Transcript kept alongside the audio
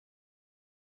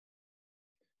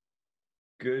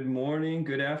Good morning,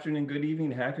 good afternoon, good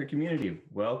evening, hacker community.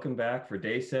 Welcome back for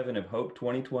day 7 of Hope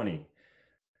 2020.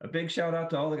 A big shout out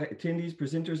to all the attendees,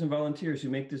 presenters, and volunteers who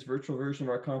make this virtual version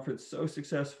of our conference so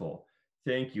successful.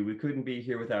 Thank you. We couldn't be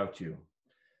here without you.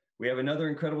 We have another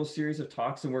incredible series of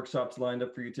talks and workshops lined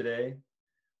up for you today.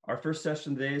 Our first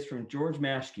session today is from George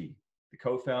Maschke, the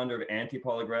co-founder of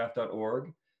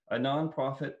antipolygraph.org, a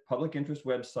nonprofit public interest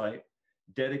website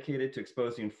dedicated to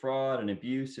exposing fraud and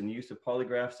abuse in the use of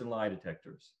polygraphs and lie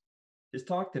detectors. His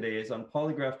talk today is on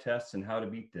polygraph tests and how to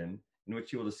beat them, in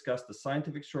which he will discuss the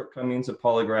scientific shortcomings of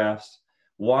polygraphs,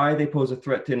 why they pose a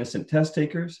threat to innocent test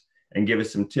takers, and give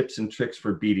us some tips and tricks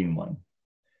for beating one.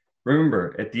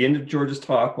 Remember, at the end of George's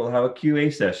talk, we'll have a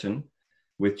QA session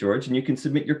with George, and you can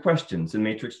submit your questions in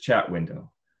Matrix chat window.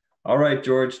 All right,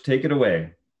 George, take it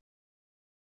away.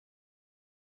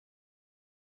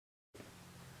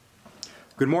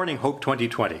 Good morning, Hope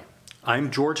 2020.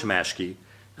 I'm George Maschke,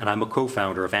 and I'm a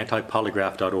co-founder of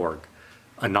antipolygraph.org,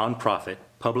 a nonprofit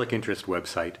public interest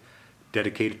website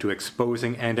dedicated to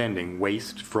exposing and ending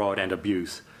waste, fraud, and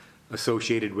abuse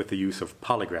associated with the use of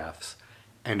polygraphs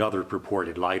and other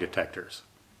purported lie detectors.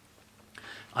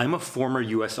 I'm a former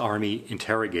U.S. Army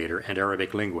interrogator and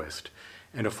Arabic linguist,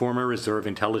 and a former Reserve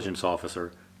Intelligence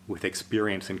officer with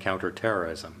experience in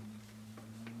counterterrorism.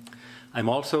 I'm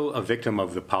also a victim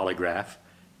of the polygraph,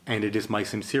 and it is my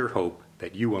sincere hope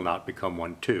that you will not become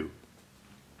one too.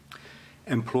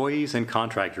 Employees and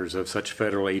contractors of such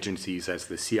federal agencies as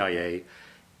the CIA,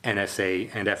 NSA,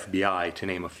 and FBI, to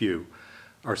name a few,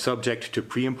 are subject to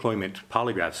pre-employment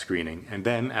polygraph screening, and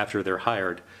then, after they're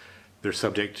hired, they're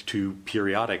subject to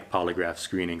periodic polygraph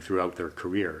screening throughout their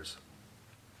careers.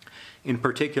 In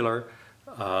particular,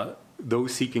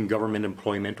 those seeking government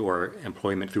employment or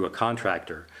employment through a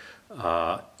contractor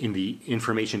in the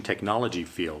information technology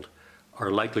field are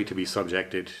likely to be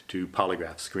subjected to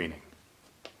polygraph screening.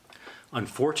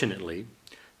 Unfortunately,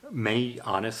 many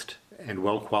honest and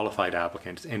well-qualified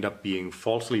applicants end up being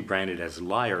falsely branded as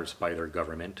liars by their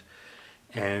government,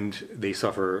 and they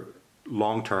suffer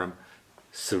long-term,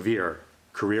 severe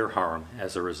career harm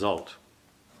as a result.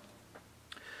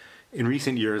 In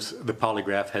recent years, the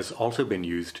polygraph has also been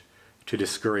used to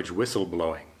discourage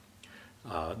whistleblowing.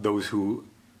 Those who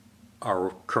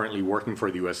are currently working for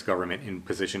the U.S. government in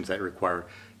positions that require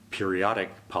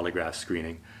periodic polygraph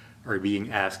screening are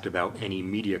being asked about any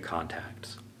media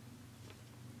contacts.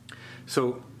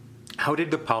 So, how did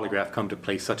the polygraph come to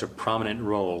play such a prominent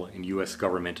role in U.S.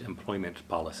 government employment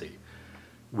policy?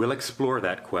 We'll explore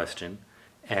that question,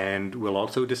 and we'll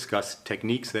also discuss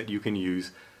techniques that you can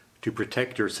use to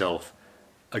protect yourself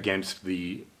against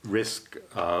the risk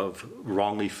of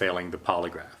wrongly failing the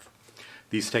polygraph.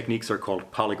 These techniques are called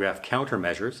polygraph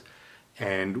countermeasures,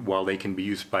 and while they can be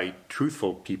used by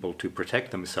truthful people to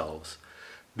protect themselves,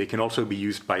 they can also be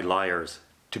used by liars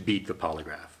to beat the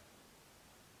polygraph.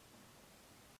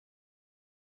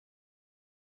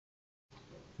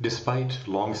 Despite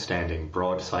long-standing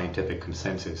broad scientific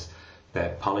consensus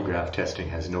that polygraph testing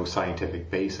has no scientific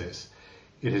basis,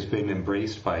 it has been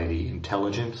embraced by the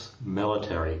intelligence,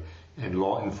 military, and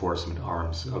law enforcement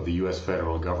arms of the U.S.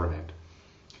 federal government.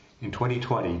 In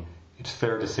 2020, it's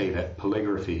fair to say that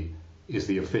polygraphy is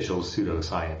the official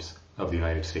pseudoscience of the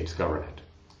United States government.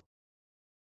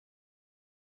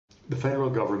 The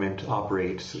federal government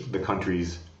operates the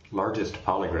country's largest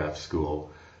polygraph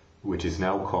school, which is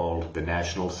now called the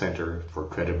National Center for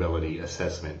Credibility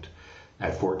Assessment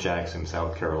at Fort Jackson,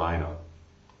 South Carolina.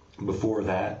 Before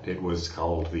that, it was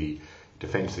called the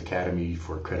Defense Academy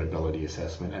for Credibility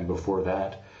Assessment, and before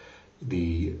that,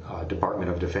 the Department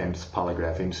of Defense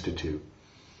Polygraph Institute.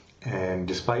 And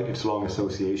despite its long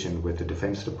association with the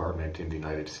Defense Department in the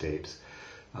United States,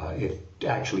 it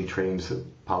actually trains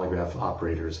polygraph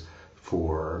operators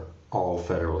for all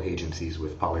federal agencies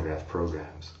with polygraph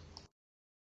programs.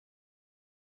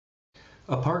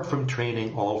 Apart from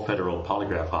training all federal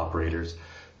polygraph operators,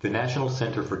 the National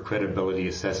Center for Credibility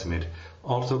Assessment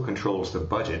also controls the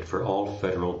budget for all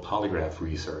federal polygraph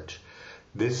research.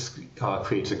 This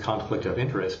creates a conflict of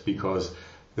interest because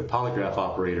the polygraph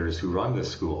operators who run the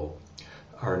school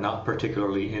are not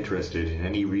particularly interested in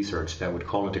any research that would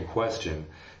call into question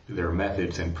their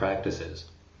methods and practices.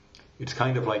 It's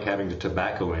kind of like having the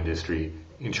tobacco industry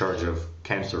in charge of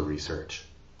cancer research.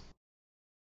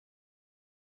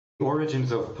 The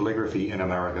origins of polygraphy in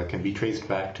America can be traced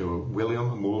back to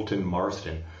William Moulton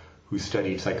Marston, who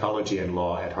studied psychology and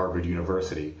law at Harvard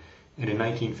University, and in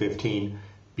 1915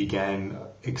 began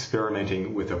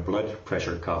experimenting with a blood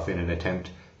pressure cuff in an attempt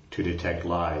to detect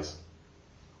lies.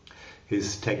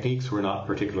 His techniques were not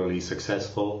particularly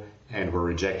successful and were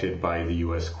rejected by the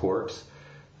U.S. courts,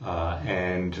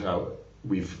 and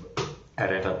we've at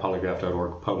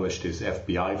antipolygraph.org published his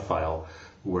FBI file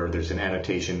where there's an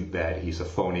annotation that he's a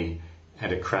phony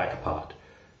and a crackpot.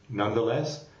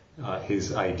 Nonetheless,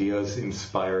 his ideas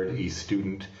inspired a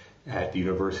student at the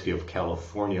University of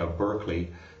California,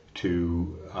 Berkeley,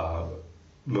 to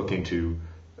look into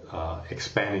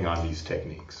expanding on these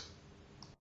techniques.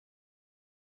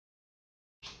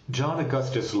 John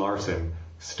Augustus Larson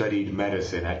studied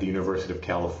medicine at the University of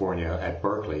California at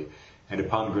Berkeley, and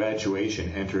upon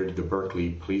graduation entered the Berkeley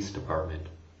Police Department.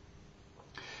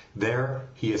 There,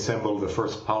 he assembled the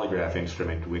first polygraph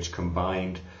instrument, which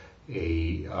combined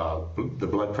the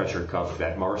blood pressure cuff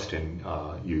that Marston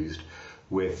used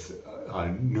with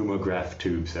pneumograph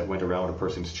tubes that went around a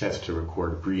person's chest to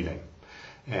record breathing.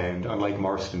 And unlike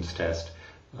Marston's test,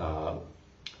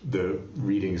 the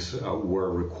readings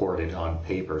were recorded on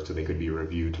paper so they could be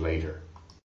reviewed later.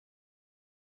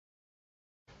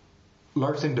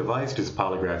 Larson devised his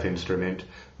polygraph instrument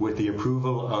with the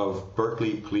approval of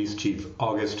Berkeley Police Chief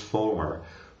August Vollmer,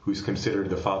 who's considered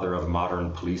the father of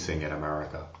modern policing in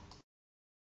America.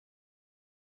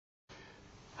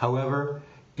 However,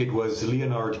 it was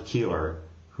Leonard Keeler,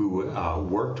 who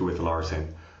worked with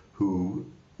Larson, who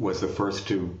was the first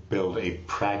to build a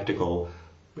practical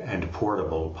and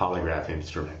portable polygraph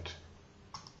instrument.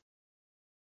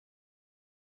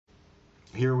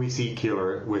 Here we see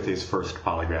Keeler with his first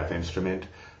polygraph instrument,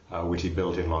 which he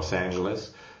built in Los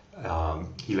Angeles.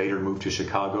 He later moved to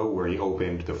Chicago, where he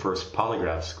opened the first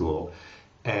polygraph school,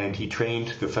 and he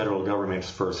trained the federal government's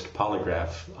first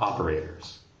polygraph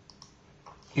operators.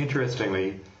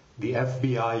 Interestingly, the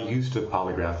FBI used the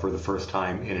polygraph for the first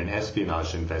time in an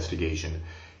espionage investigation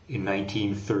in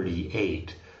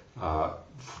 1938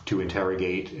 to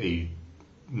interrogate a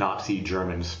Nazi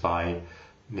German spy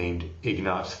named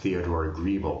Ignaz Theodor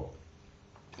Griebel.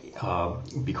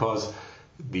 Because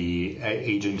the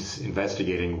agents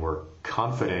investigating were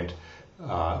confident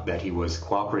that he was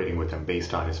cooperating with them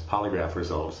based on his polygraph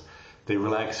results, they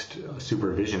relaxed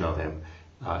supervision of him,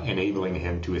 enabling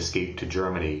him to escape to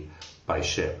Germany by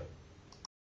ship.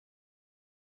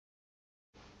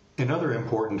 Another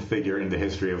important figure in the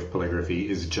history of polygraphy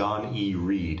is John E.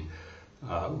 Reed,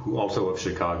 who also of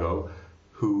Chicago,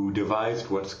 who devised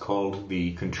what's called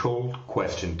the controlled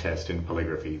question test in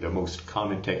polygraphy, the most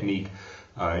common technique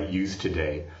used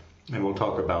today. And we'll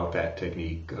talk about that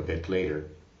technique a bit later.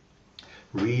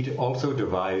 Reed also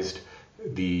devised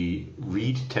the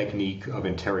Reed technique of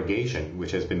interrogation,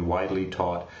 which has been widely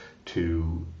taught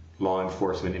to law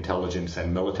enforcement, intelligence,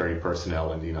 and military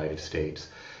personnel in the United States,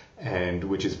 and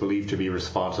which is believed to be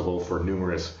responsible for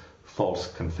numerous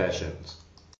false confessions.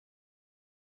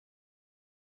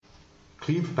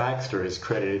 Cleve Baxter is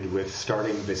credited with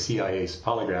starting the CIA's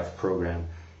polygraph program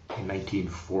in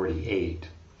 1948.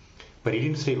 But he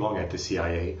didn't stay long at the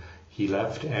CIA. He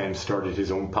left and started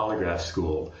his own polygraph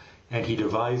school, and he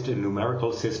devised a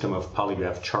numerical system of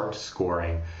polygraph chart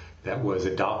scoring that was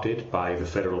adopted by the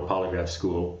Federal Polygraph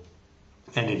School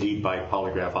and indeed by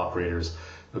polygraph operators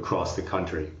across the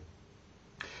country.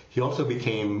 He also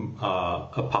became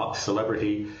a pop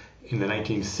celebrity in the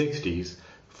 1960s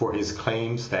for his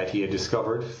claims that he had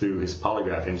discovered through his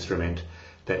polygraph instrument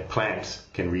that plants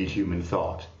can read human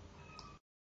thought.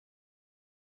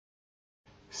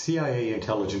 CIA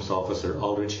intelligence officer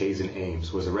Aldrich Hazen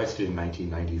Ames was arrested in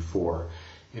 1994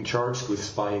 and charged with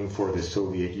spying for the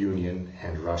Soviet Union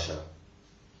and Russia.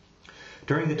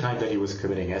 During the time that he was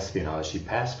committing espionage, he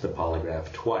passed the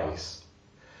polygraph twice.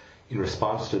 In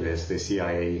response to this, the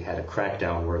CIA had a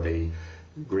crackdown where they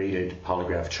graded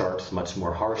polygraph charts much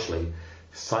more harshly,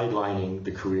 sidelining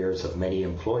the careers of many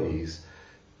employees,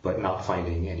 but not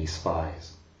finding any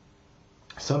spies.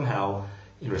 Somehow,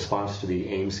 in response to the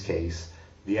Ames case,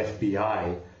 the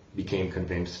FBI became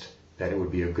convinced that it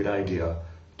would be a good idea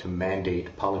to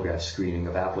mandate polygraph screening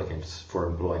of applicants for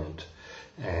employment.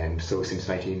 And so since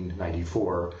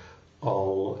 1994,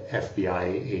 all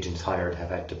FBI agents hired have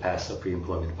had to pass a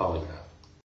pre-employment polygraph.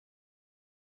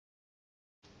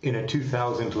 In a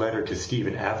 2000 letter to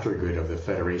Stephen Aftergood of the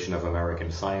Federation of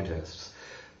American Scientists,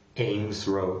 Ames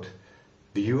wrote,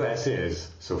 "The U.S. is,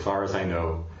 so far as I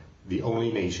know, the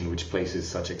only nation which places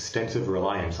such extensive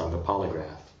reliance on the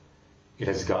polygraph. It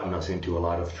has gotten us into a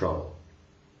lot of trouble."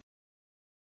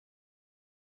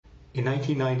 In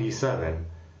 1997,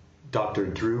 Dr.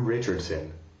 Drew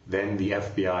Richardson, then the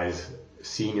FBI's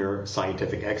senior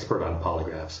scientific expert on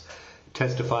polygraphs,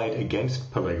 testified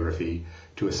against polygraphy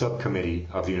to a subcommittee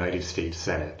of the United States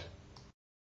Senate.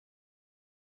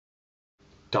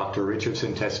 Dr.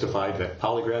 Richardson testified that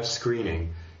polygraph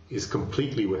screening is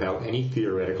completely without any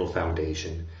theoretical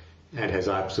foundation and has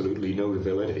absolutely no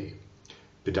validity.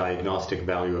 The diagnostic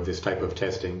value of this type of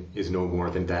testing is no more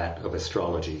than that of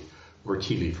astrology or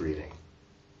tea leaf reading.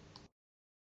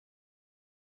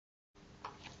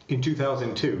 In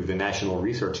 2002, the National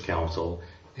Research Council,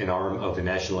 an arm of the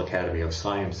National Academy of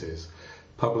Sciences,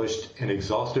 published an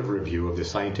exhaustive review of the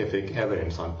scientific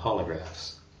evidence on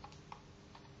polygraphs.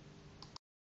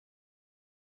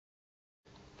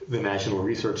 The National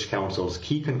Research Council's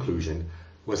key conclusion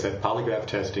was that polygraph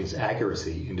testing's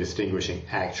accuracy in distinguishing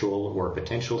actual or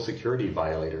potential security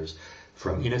violators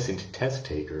from innocent test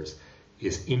takers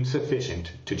is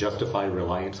insufficient to justify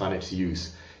reliance on its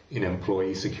use in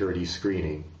employee security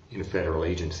screening in federal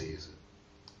agencies.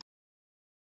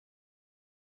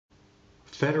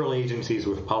 Federal agencies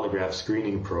with polygraph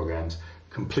screening programs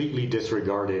completely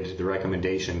disregarded the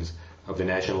recommendations of the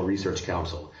National Research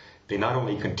Council. They not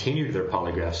only continued their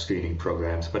polygraph screening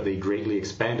programs, but they greatly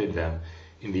expanded them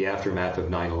in the aftermath of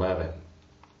 9/11.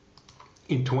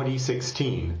 In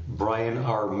 2016, Brian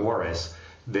R. Morris,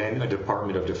 then a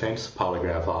Department of Defense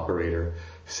polygraph operator,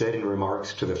 said in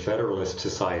remarks to the Federalist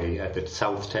Society at the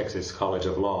South Texas College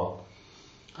of Law,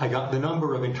 "I got the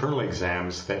number of internal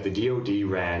exams that the DoD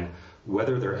ran,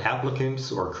 whether they're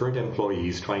applicants or current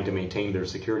employees trying to maintain their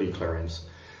security clearance,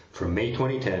 from May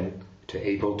 2010 to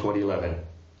April 2011,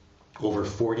 over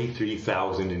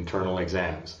 43,000 internal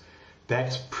exams.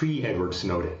 That's pre-Edward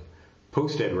Snowden.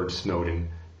 Post-Edward Snowden,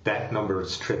 that number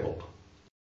has tripled."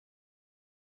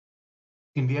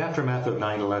 In the aftermath of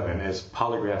 9/11, as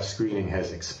polygraph screening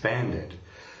has expanded,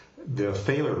 the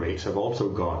failure rates have also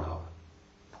gone up.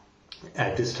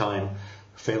 At this time,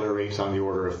 failure rates on the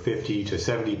order of 50 to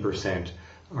 70%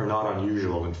 are not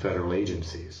unusual in federal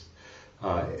agencies.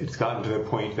 It's gotten to the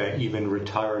point that even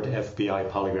retired FBI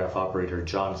polygraph operator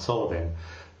John Sullivan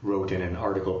wrote in an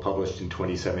article published in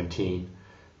 2017,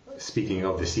 speaking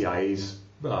of the CIA's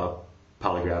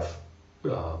polygraph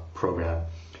program,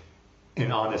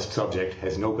 "An honest subject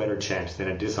has no better chance than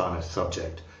a dishonest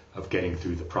subject of getting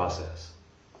through the process."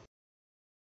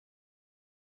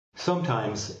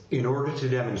 Sometimes, in order to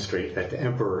demonstrate that the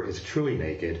emperor is truly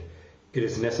naked, it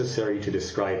is necessary to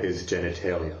describe his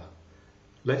genitalia.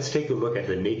 Let's take a look at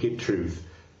the naked truth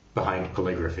behind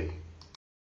polygraphy.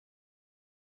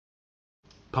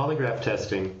 Polygraph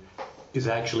testing is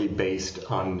actually based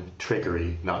on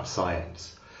trickery, not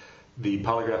science. The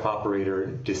polygraph operator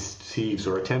deceives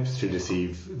or attempts to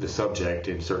deceive the subject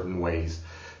in certain ways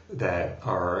that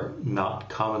are not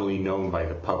commonly known by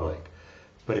the public.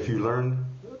 But if you learn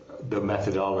the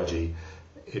methodology,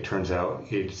 it turns out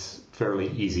it's fairly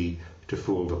easy to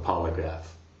fool the polygraph.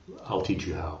 I'll teach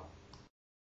you how.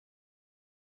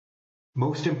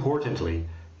 Most importantly,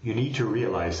 you need to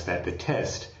realize that the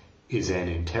test is an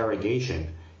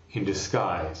interrogation in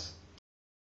disguise.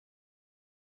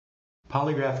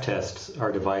 Polygraph tests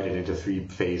are divided into 3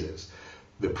 phases: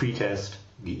 the pre-test,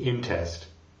 the in-test,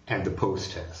 and the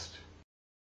post-test.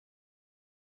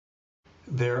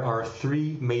 There are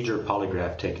 3 major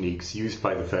polygraph techniques used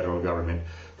by the federal government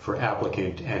for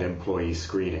applicant and employee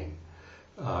screening.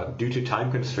 Due to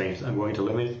time constraints, I'm going to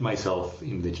limit myself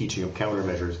in the teaching of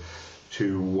countermeasures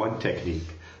to one technique,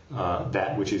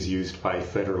 that which is used by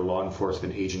federal law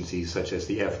enforcement agencies such as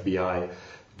the FBI,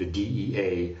 the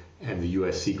DEA, and the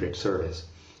U.S. Secret Service.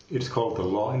 It's called the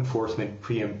Law Enforcement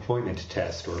Pre-Employment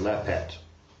Test, or LEPET.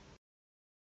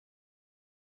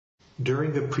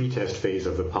 During the pre-test phase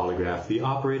of the polygraph, the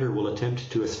operator will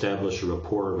attempt to establish a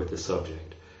rapport with the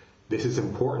subject. This is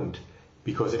important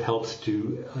because it helps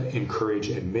to encourage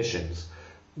admissions,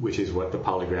 which is what the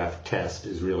polygraph test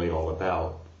is really all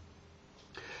about.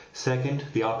 Second,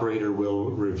 the operator will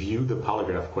review the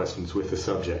polygraph questions with the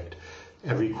subject.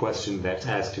 Every question that's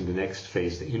asked in the next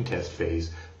phase, the in-test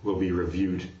phase, will be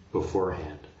reviewed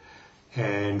beforehand.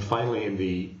 And finally, in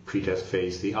the pre-test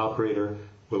phase, the operator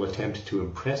will attempt to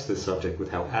impress the subject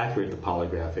with how accurate the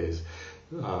polygraph is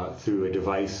through a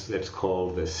device that's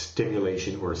called the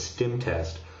stimulation or STIM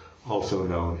test, also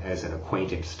known as an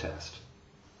acquaintance test.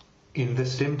 In the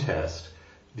STIM test,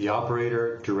 the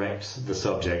operator directs the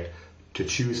subject to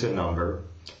choose a number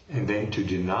and then to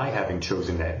deny having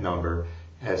chosen that number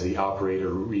as the operator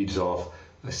reads off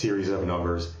a series of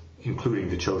numbers, including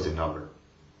the chosen number.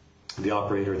 The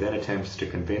operator then attempts to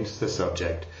convince the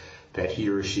subject that he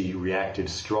or she reacted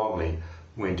strongly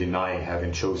when denying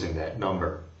having chosen that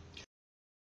number.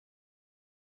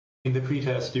 In the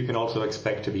pretest, you can also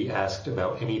expect to be asked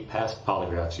about any past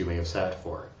polygraphs you may have sat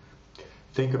for.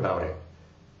 Think about it.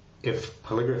 If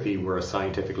polygraphy were a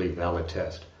scientifically valid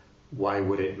test, why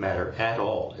would it matter at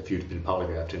all if you'd been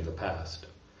polygraphed in the past?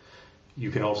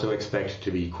 You can also expect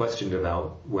to be questioned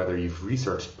about whether you've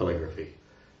researched polygraphy.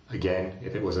 Again,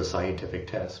 if it was a scientific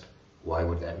test, why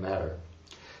would that matter?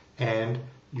 and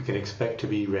you can expect to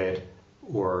be read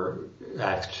or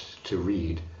asked to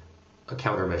read a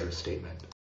countermeasure statement.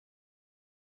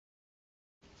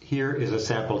 Here is a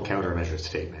sample countermeasure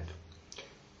statement.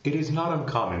 It is not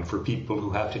uncommon for people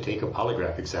who have to take a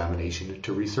polygraph examination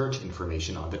to research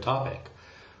information on the topic.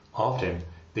 Often,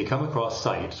 they come across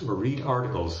sites or read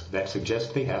articles that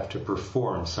suggest they have to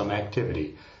perform some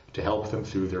activity to help them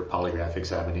through their polygraph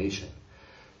examination.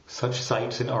 Such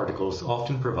sites and articles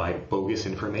often provide bogus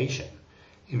information.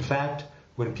 In fact,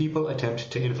 when people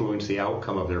attempt to influence the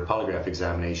outcome of their polygraph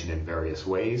examination in various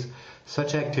ways,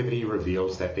 such activity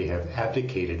reveals that they have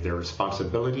abdicated their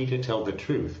responsibility to tell the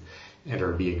truth and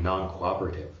are being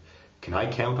non-cooperative. Can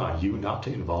I count on you not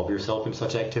to involve yourself in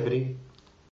such activity?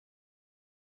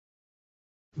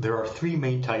 There are three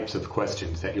main types of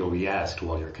questions that you'll be asked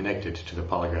while you're connected to the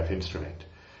polygraph instrument.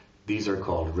 These are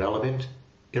called relevant,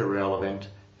 irrelevant,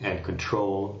 and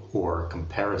control or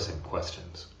comparison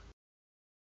questions.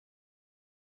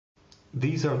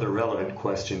 These are the relevant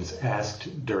questions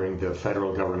asked during the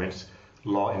federal government's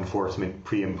law enforcement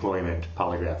pre-employment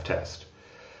polygraph test.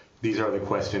 These are the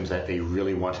questions that they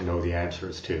really want to know the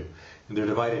answers to. And they're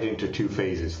divided into two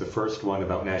phases. The first one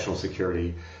about national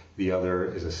security, the other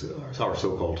is our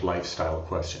so-called lifestyle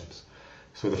questions.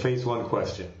 So the phase one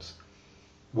questions.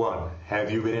 1.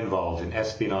 Have you been involved in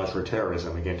espionage or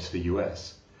terrorism against the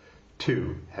U.S.?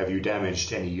 2. Have you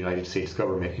damaged any United States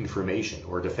government information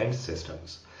or defense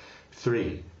systems?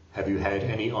 3. Have you had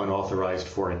any unauthorized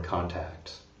foreign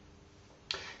contacts?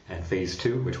 And phase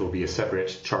 2, which will be a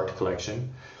separate chart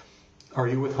collection. Are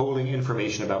you withholding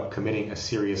information about committing a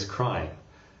serious crime?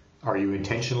 Are you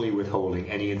intentionally withholding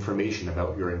any information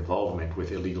about your involvement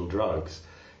with illegal drugs?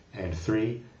 And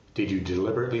 3, did you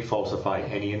deliberately falsify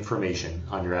any information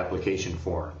on your application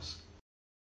forms?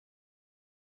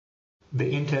 The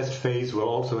in-test phase will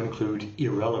also include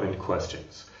irrelevant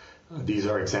questions. These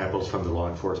are examples from the law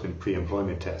enforcement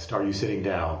pre-employment test. Are you sitting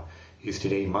down? Is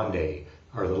today Monday?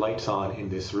 Are the lights on in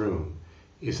this room?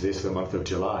 Is this the month of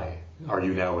July? Are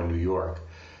you now in New York?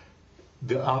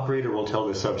 The operator will tell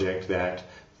the subject that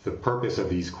the purpose of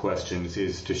these questions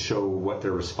is to show what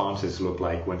their responses look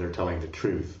like when they're telling the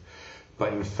truth.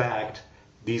 But in fact,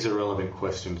 these irrelevant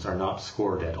questions are not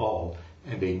scored at all,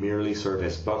 and they merely serve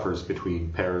as buffers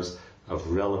between pairs of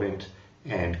relevant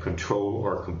and control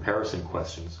or comparison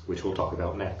questions, which we'll talk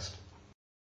about next.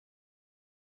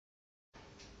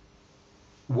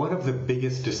 One of the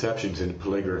biggest deceptions in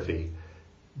polygraphy,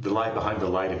 the lie behind the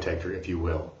lie detector, if you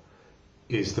will,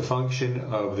 is the function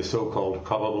of the so-called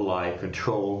probable lie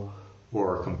control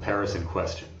or comparison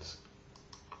questions.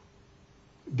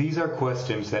 These are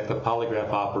questions that the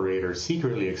polygraph operator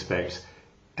secretly expects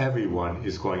everyone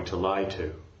is going to lie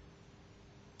to.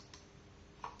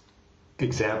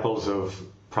 Examples of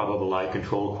probable lie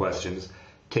control questions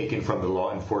taken from the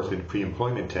law enforcement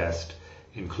pre-employment test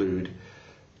include,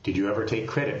 did you ever take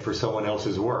credit for someone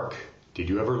else's work? Did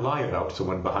you ever lie about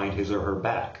someone behind his or her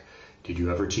back? Did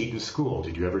you ever cheat in school?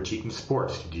 Did you ever cheat in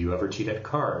sports? Did you ever cheat at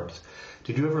cards?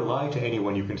 Did you ever lie to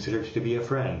anyone you considered to be a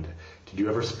friend? Did you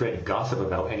ever spread gossip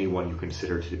about anyone you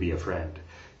considered to be a friend?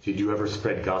 Did you ever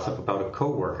spread gossip about a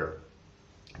coworker?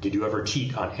 Did you ever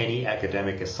cheat on any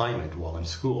academic assignment while in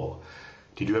school?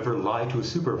 Did you ever lie to a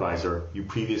supervisor you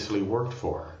previously worked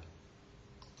for?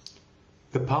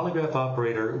 The polygraph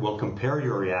operator will compare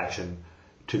your reaction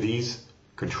to these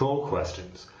control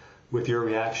questions with your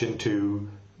reaction to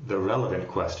the relevant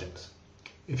questions.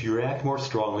 If you react more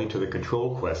strongly to the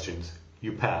control questions,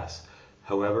 you pass.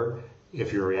 However,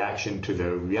 if your reaction to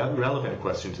the relevant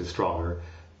questions is stronger,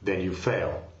 then you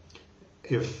fail.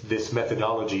 If this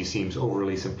methodology seems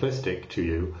overly simplistic to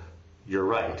you, you're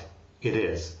right. It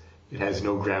is. It has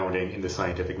no grounding in the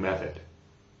scientific method.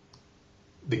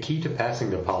 The key to passing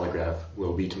the polygraph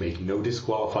will be to make no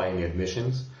disqualifying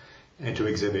admissions and to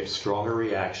exhibit stronger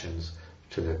reactions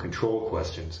to the control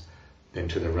questions than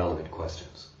to the relevant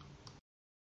questions.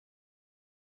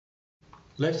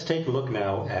 Let's take a look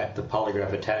now at the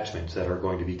polygraph attachments that are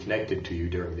going to be connected to you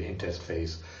during the in-test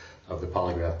phase of the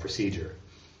polygraph procedure.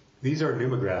 These are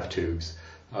pneumograph tubes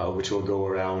which will go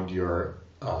around your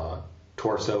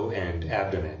torso and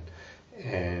abdomen,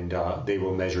 and they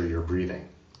will measure your breathing.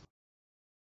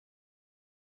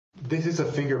 This is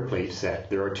a finger plate set.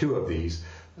 There are two of these,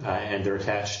 and they're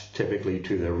attached typically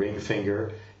to the ring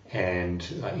finger and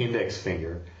index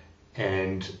finger,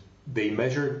 and they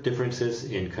measure differences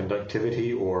in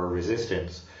conductivity or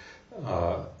resistance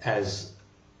as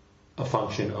a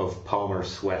function of palmar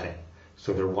sweating.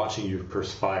 So they're watching you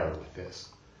perspire with this.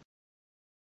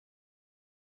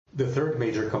 The third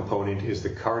major component is the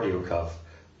cardio cuff,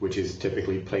 which is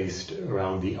typically placed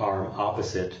around the arm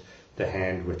opposite the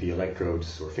hand with the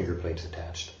electrodes or finger plates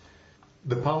attached.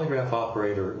 The polygraph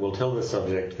operator will tell the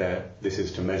subject that this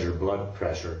is to measure blood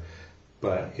pressure,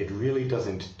 but it really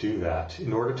doesn't do that.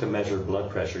 In order to measure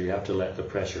blood pressure, you have to let the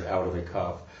pressure out of the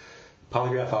cuff.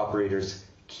 Polygraph operators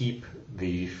keep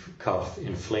the cuff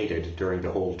inflated during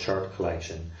the whole chart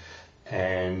collection,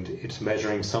 and it's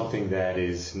measuring something that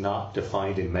is not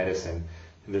defined in medicine,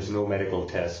 and there's no medical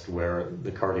test where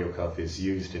the cardio cuff is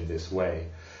used in this way.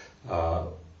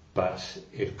 But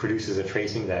it produces a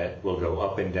tracing that will go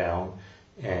up and down,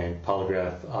 and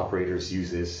polygraph operators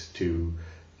use this to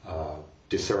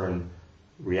discern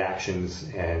reactions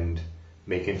and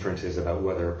make inferences about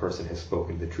whether a person has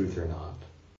spoken the truth or not.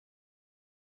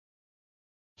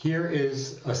 Here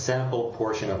is a sample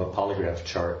portion of a polygraph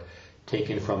chart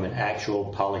taken from an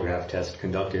actual polygraph test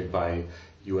conducted by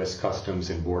U.S. Customs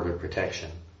and Border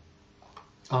Protection.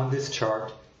 On this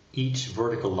chart, each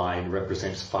vertical line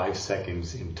represents 5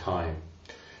 seconds in time,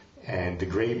 and the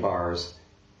gray bars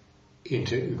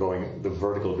the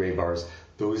vertical gray bars,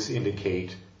 those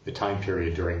indicate the time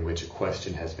period during which a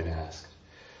question has been asked.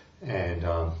 And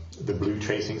the blue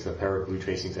tracings, the pair of blue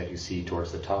tracings that you see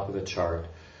towards the top of the chart,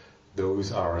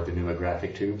 those are the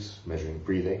pneumographic tubes measuring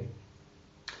breathing.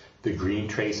 The green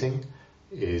tracing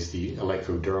is the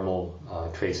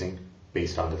electrodermal tracing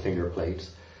based on the finger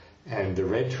plates. And the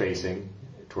red tracing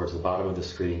towards the bottom of the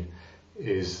screen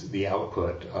is the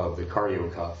output of the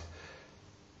cardio cuff,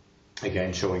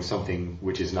 again showing something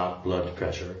which is not blood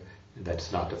pressure,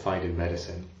 that's not defined in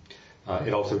medicine.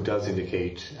 It also does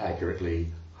indicate accurately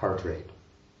heart rate.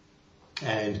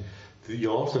 And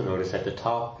you'll also notice at the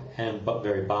top and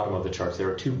very bottom of the charts there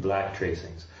are 2 black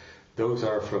tracings. Those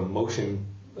are from motion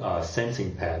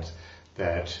sensing pads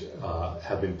that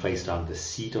have been placed on the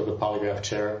seat of the polygraph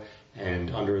chair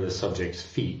and under the subject's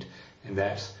feet, and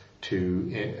that's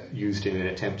used in an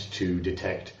attempt to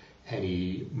detect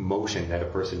any motion that a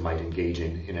person might engage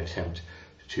in an attempt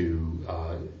to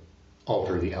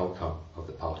alter the outcome of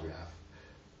the polygraph.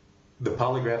 The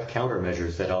polygraph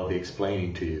countermeasures that I'll be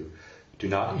explaining to you do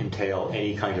not entail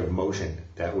any kind of motion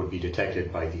that would be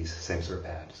detected by these sensor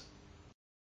pads.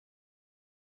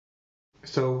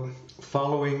 So,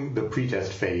 following the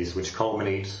pretest phase, which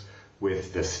culminates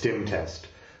with the STIM test,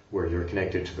 where you're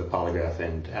connected to the polygraph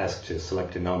and asked to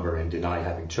select a number and deny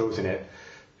having chosen it,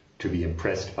 to be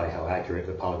impressed by how accurate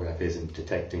the polygraph is in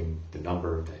detecting the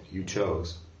number that you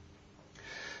chose,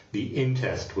 the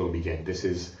in-test will begin. This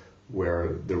is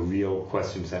where the real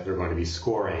questions that they're going to be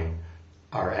scoring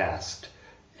are asked.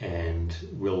 And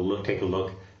we'll take a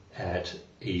look at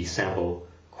a sample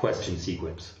question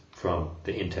sequence from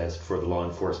the in-test for the law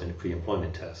enforcement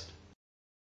pre-employment test.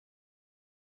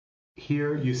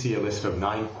 Here you see a list of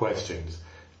 9 questions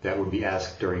that would be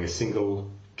asked during a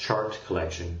single chart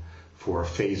collection for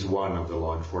phase 1 of the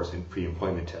law enforcement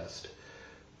pre-employment test.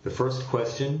 The first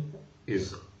question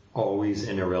is always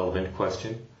an irrelevant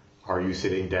question. Are you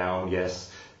sitting down?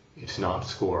 Yes. It's not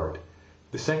scored.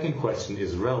 The second question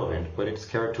is relevant, but it's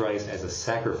characterized as a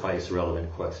sacrifice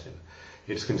relevant question.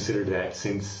 It's considered that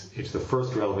since it's the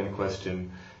first relevant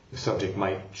question, the subject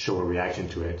might show a reaction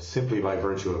to it simply by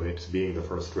virtue of it being the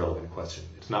first relevant question.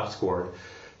 It's not scored,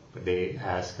 but they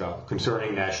ask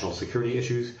concerning national security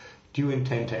issues, do you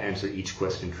intend to answer each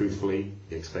question truthfully?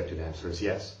 The expected answer is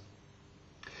yes.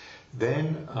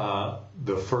 Then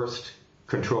the first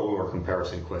control or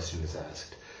comparison question is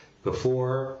asked.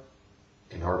 Before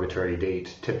an arbitrary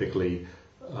date, typically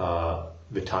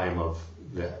the time of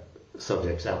the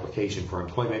subject's application for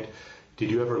employment,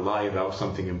 did you ever lie about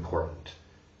something important?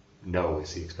 No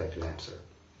is the expected answer.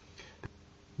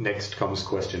 Next comes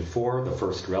question 4, the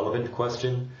first relevant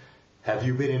question. Have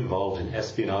you been involved in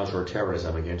espionage or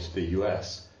terrorism against the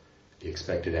U.S.? The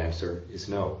expected answer is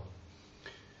no.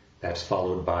 That's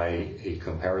followed by a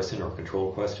comparison or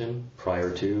control question,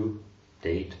 prior to,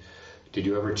 date. Did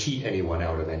you ever cheat anyone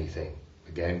out of anything?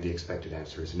 Again, the expected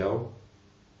answer is no.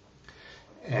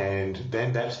 And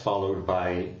then that's followed by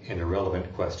an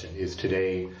irrelevant question. Is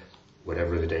today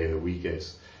whatever the day of the week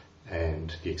is?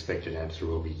 And the expected answer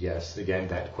will be yes. Again,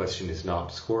 that question is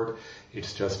not scored.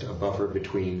 It's just a buffer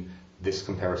between this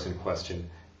comparison question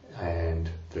and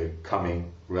the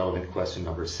coming relevant question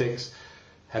number 6.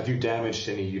 Have you damaged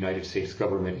any United States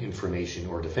government information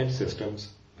or defense systems?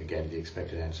 Again, the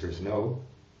expected answer is no.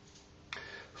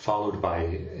 Followed by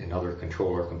another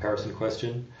control or comparison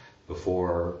question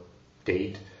before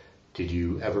date. Did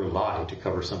you ever lie to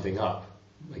cover something up?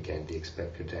 Again, the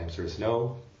expected answer is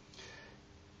no.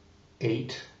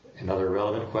 8, another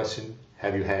relevant question.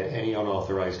 Have you had any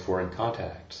unauthorized foreign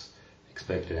contacts?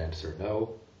 Expected answer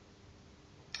no.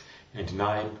 And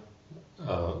 9,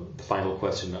 the final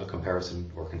question, a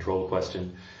comparison or control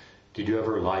question. Did you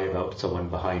ever lie about someone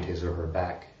behind his or her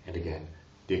back? And again,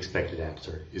 the expected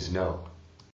answer is no.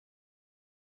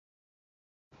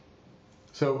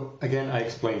 So again, I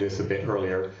explained this a bit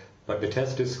earlier, but the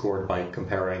test is scored by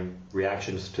comparing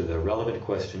reactions to the relevant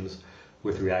questions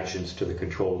with reactions to the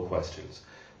control questions.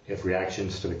 If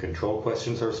reactions to the control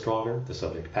questions are stronger, the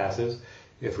subject passes.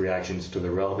 If reactions to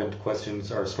the relevant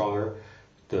questions are stronger,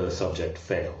 the subject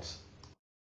fails.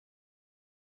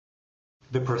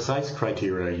 The precise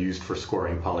criteria used for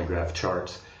scoring polygraph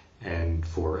charts and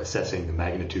for assessing the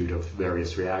magnitude of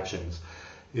various reactions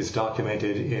is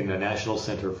documented in a National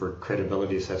Center for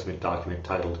Credibility Assessment document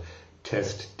titled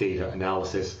Test Data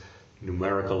Analysis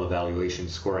Numerical Evaluation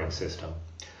Scoring System.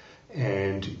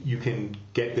 And you can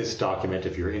get this document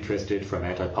if you're interested from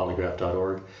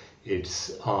antipolygraph.org.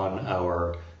 It's on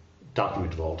our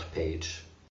document vault page.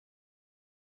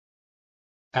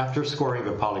 After scoring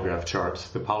the polygraph charts,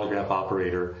 the polygraph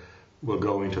operator will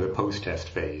go into the post-test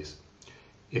phase.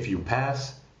 If you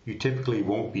pass, you typically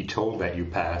won't be told that you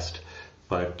passed,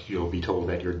 but you'll be told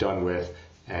that you're done with,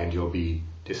 and you'll be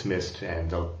dismissed, and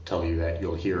they'll tell you that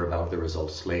you'll hear about the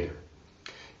results later.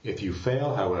 If you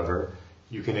fail, however,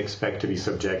 you can expect to be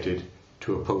subjected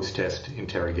to a post-test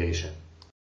interrogation.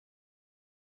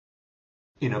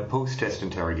 In a post-test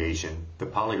interrogation, the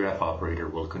polygraph operator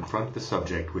will confront the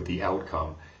subject with the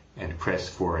outcome and press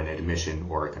for an admission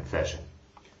or a confession.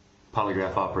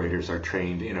 Polygraph operators are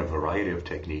trained in a variety of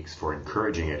techniques for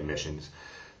encouraging admissions.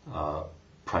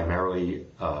 Primarily,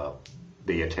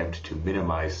 they attempt to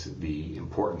minimize the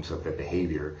importance of the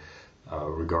behavior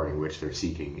regarding which they're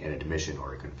seeking an admission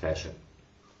or a confession.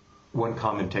 One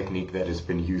common technique that has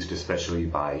been used especially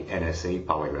by NSA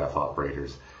polygraph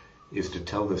operators is to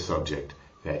tell the subject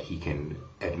that he can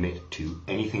admit to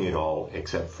anything at all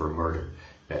except for murder.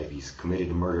 That if he's committed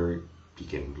a murder, he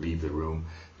can leave the room.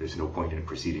 There's no point in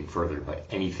proceeding further, but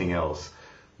anything else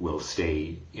will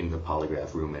stay in the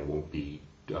polygraph room and won't be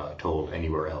told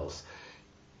anywhere else.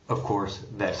 Of course,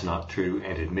 that's not true,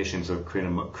 and admissions of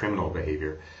criminal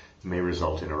behavior may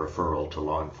result in a referral to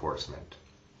law enforcement.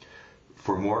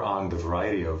 For more on the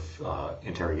variety of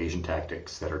interrogation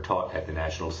tactics that are taught at the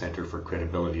National Center for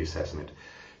Credibility Assessment,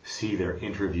 see their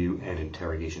interview and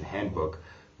interrogation handbook,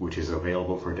 which is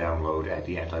available for download at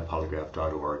the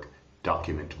antipolygraph.org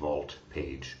document vault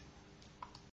page.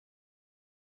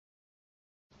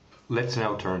 Let's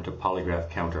now turn to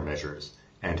polygraph countermeasures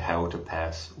and how to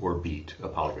pass or beat a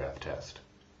polygraph test.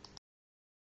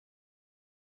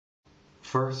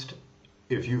 First,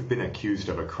 if you've been accused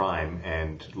of a crime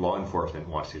and law enforcement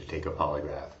wants you to take a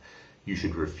polygraph, you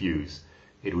should refuse.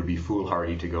 It would be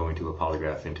foolhardy to go into a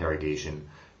polygraph interrogation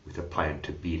with a plan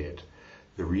to beat it.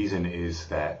 The reason is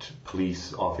that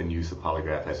police often use the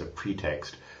polygraph as a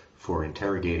pretext for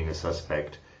interrogating a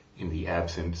suspect in the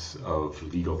absence of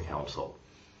legal counsel.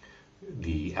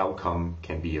 The outcome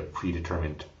can be a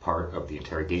predetermined part of the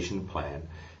interrogation plan,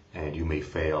 and you may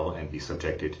fail and be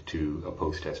subjected to a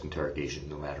post-test interrogation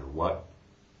no matter what.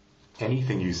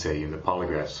 Anything you say in the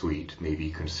polygraph suite may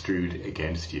be construed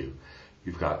against you.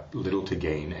 You've got little to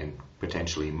gain and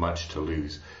potentially much to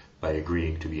lose by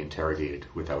agreeing to be interrogated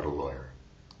without a lawyer.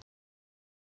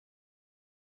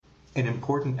 An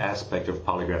important aspect of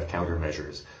polygraph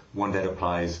countermeasures, one that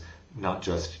applies not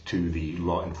just to the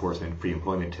law enforcement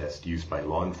pre-employment test used by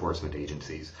law enforcement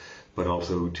agencies, but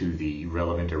also to the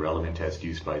relevant-irrelevant test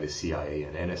used by the CIA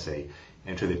and NSA,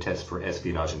 and to the test for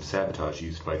espionage and sabotage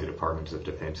used by the Departments of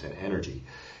Defense and Energy,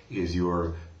 is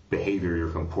your behavior, your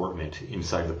comportment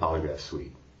inside the polygraph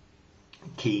suite.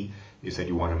 Key is that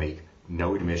you want to make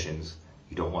no admissions,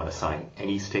 you don't want to sign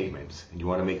any statements, and you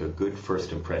want to make a good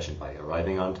first impression by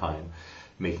arriving on time,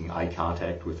 making eye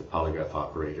contact with the polygraph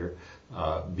operator,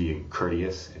 being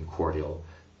courteous and cordial.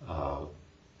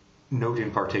 Note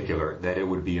in particular that it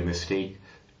would be a mistake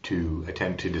to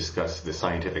attempt to discuss the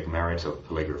scientific merits of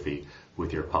polygraphy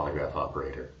with your polygraph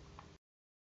operator.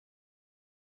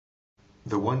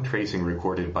 The one tracing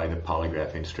recorded by the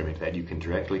polygraph instrument that you can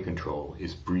directly control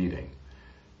is breathing.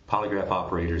 Polygraph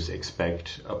operators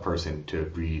expect a person to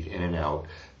breathe in and out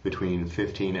between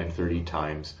 15 and 30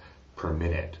 times per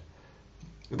minute.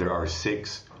 There are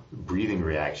 6 breathing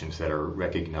reactions that are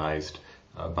recognized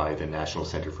by the National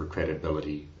Center for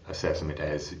Credibility Assessment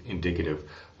as indicative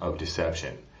of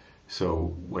deception.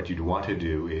 So what you'd want to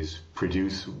do is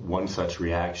produce one such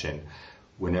reaction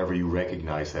whenever you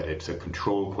recognize that it's a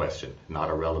control question, not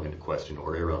a relevant question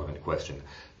or irrelevant question,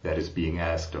 that is being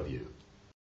asked of you.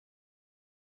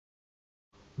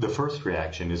 The first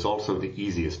reaction is also the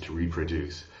easiest to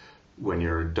reproduce. When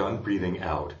you're done breathing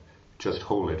out, just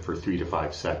hold it for 3 to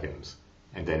 5 seconds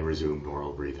and then resume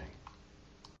normal breathing.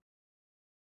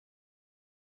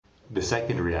 The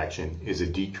second reaction is a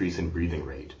decrease in breathing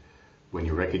rate. When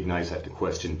you recognize that the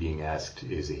question being asked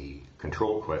is a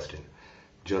control question,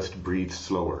 just breathe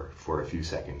slower for a few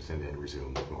seconds and then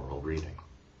resume normal breathing.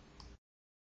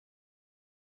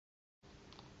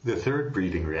 The third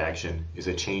breathing reaction is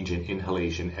a change in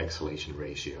inhalation-exhalation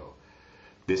ratio.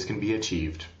 This can be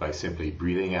achieved by simply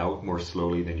breathing out more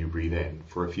slowly than you breathe in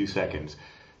for a few seconds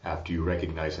after you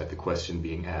recognize that the question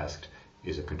being asked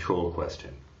is a control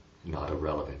question, not a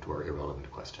relevant or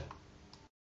irrelevant question.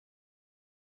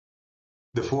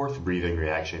 The fourth breathing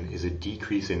reaction is a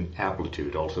decrease in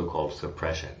amplitude, also called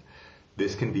suppression.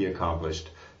 This can be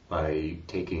accomplished by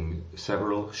taking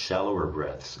several shallower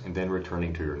breaths and then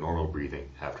returning to your normal breathing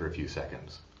after a few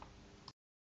seconds.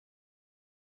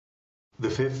 The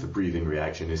fifth breathing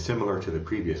reaction is similar to the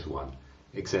previous one,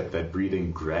 except that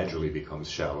breathing gradually becomes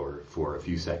shallower for a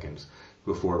few seconds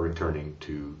before returning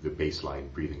to the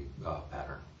baseline breathing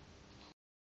pattern.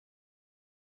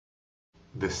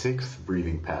 The sixth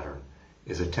breathing pattern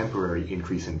is a temporary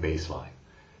increase in baseline.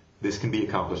 This can be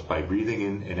accomplished by breathing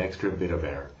in an extra bit of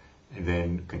air and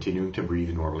then continuing to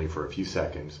breathe normally for a few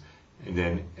seconds and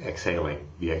then exhaling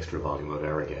the extra volume of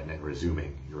air again and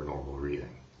resuming your normal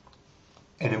breathing.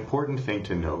 An important thing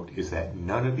to note is that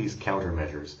none of these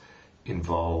countermeasures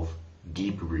involve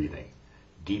deep breathing.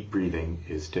 Deep breathing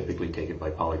is typically taken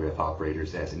by polygraph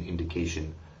operators as an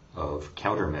indication of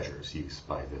countermeasures used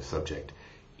by the subject,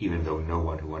 even though no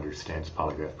one who understands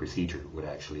polygraph procedure would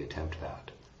actually attempt that.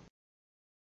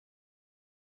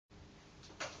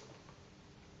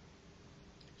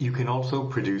 You can also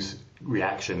produce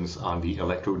reactions on the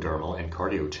electrodermal and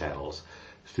cardio channels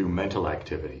through mental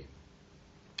activity.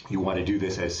 You want to do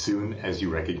this as soon as you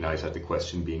recognize that the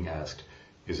question being asked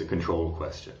is a control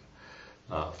question.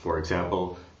 For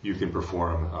example, you can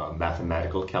perform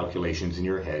mathematical calculations in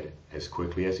your head as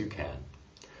quickly as you can.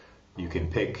 You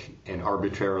can pick an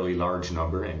arbitrarily large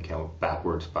number and count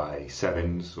backwards by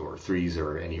 7s or 3s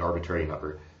or any arbitrary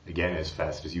number, again as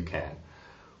fast as you can.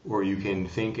 Or you can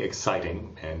think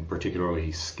exciting and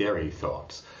particularly scary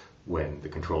thoughts when the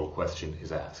control question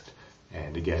is asked,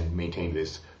 and again maintain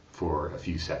this for a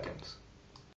few seconds.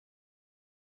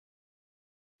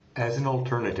 As an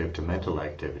alternative to mental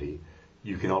activity,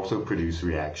 you can also produce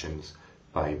reactions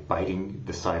by biting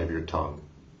the side of your tongue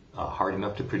hard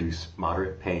enough to produce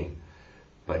moderate pain,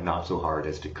 but not so hard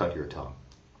as to cut your tongue.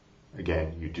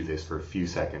 Again, you do this for a few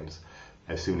seconds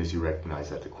as soon as you recognize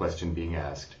that the question being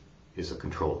asked is a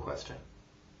control question.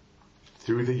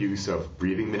 Through the use of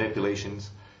breathing manipulations,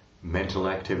 mental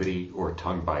activity, or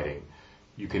tongue biting,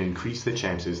 you can increase the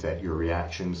chances that your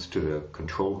reactions to the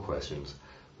control questions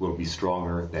will be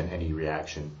stronger than any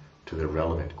reaction to the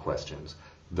relevant questions,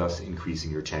 thus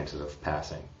increasing your chances of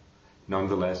passing.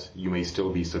 Nonetheless, you may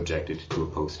still be subjected to a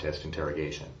post-test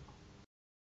interrogation.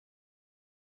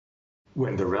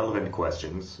 When the relevant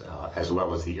questions, as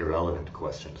well as the irrelevant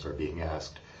questions, are being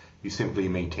asked, you simply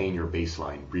maintain your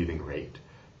baseline breathing rate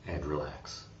and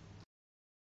relax.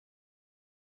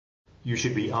 You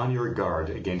should be on your guard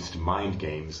against mind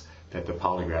games that the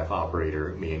polygraph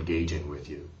operator may engage in with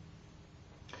you.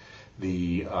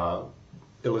 The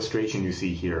illustration you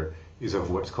see here is of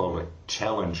what's called a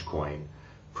challenge coin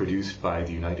produced by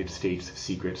the United States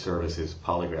Secret Service's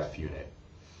polygraph unit.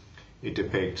 It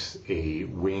depicts a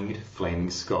winged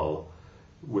flaming skull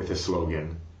with the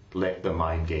slogan, "Let the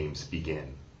mind games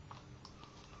begin."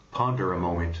 Ponder a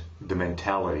moment the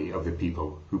mentality of the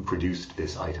people who produced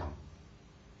this item.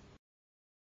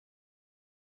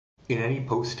 In any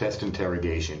post-test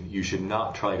interrogation, you should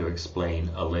not try to explain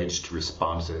alleged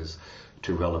responses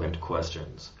to relevant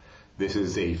questions. This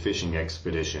is a fishing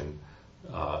expedition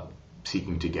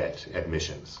seeking to get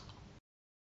admissions.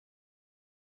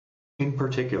 In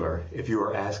particular, if you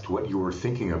are asked what you were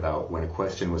thinking about when a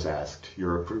question was asked,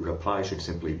 your reply should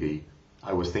simply be,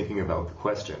 "I was thinking about the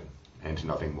question," and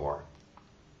nothing more.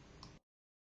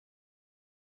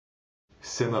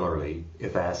 Similarly,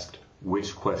 if asked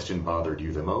which question bothered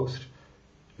you the most,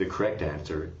 the correct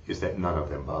answer is that none of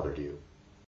them bothered you.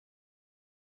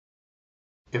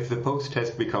 If the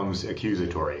post-test becomes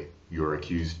accusatory, you're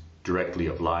accused directly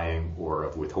of lying or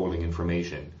of withholding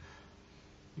information,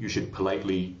 you should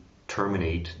politely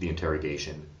terminate the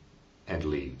interrogation and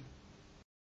leave.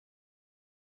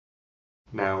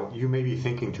 Now, you may be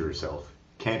thinking to yourself,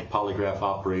 can't polygraph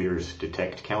operators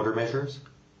detect countermeasures?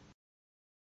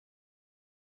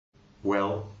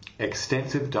 Well,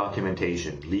 extensive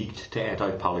documentation leaked to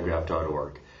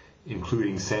antipolygraph.org,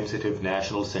 including sensitive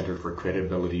National Center for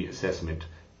Credibility Assessment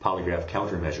polygraph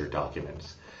countermeasure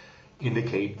documents,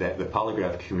 indicate that the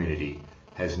polygraph community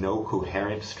has no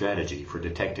coherent strategy for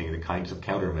detecting the kinds of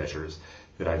countermeasures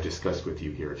that I've discussed with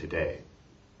you here today.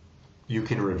 You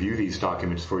can review these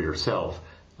documents for yourself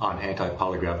on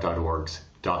antipolygraph.org's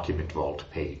Document Vault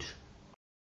page.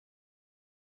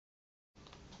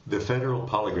 The federal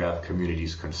polygraph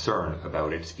community's concern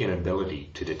about its inability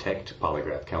to detect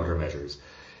polygraph countermeasures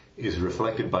is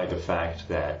reflected by the fact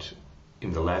that,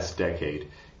 in the last decade,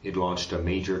 it launched a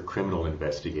major criminal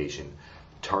investigation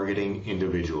targeting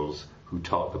individuals who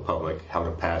taught the public how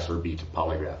to pass or beat a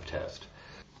polygraph test.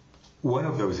 One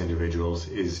of those individuals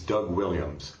is Doug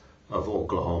Williams of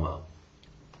Oklahoma.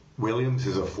 Williams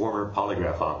is a former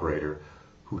polygraph operator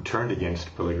who turned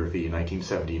against polygraphy in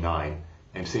 1979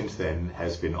 and since then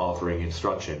has been offering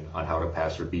instruction on how to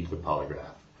pass or beat the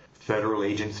polygraph. Federal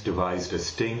agents devised a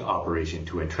sting operation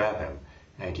to entrap him,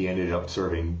 and he ended up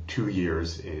serving 2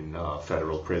 years in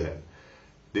federal prison.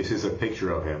 This is a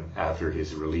picture of him after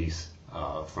his release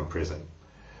from prison.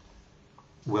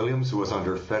 Williams was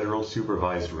under federal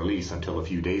supervised release until a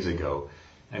few days ago,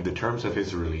 and the terms of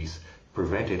his release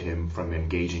prevented him from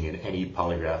engaging in any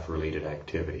polygraph-related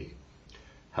activity.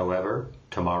 However,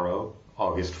 tomorrow,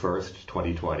 August 1st,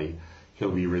 2020,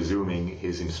 he'll be resuming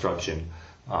his instruction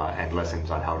and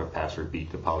lessons on how to pass or beat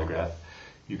the polygraph.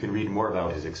 You can read more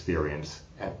about his experience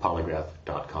at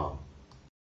polygraph.com.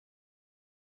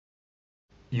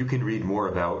 You can read more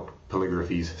about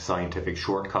polygraphy's scientific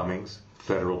shortcomings,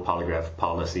 federal polygraph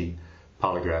policy,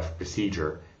 polygraph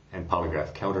procedure, and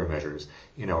polygraph countermeasures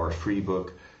in our free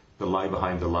book, The Lie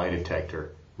Behind the Lie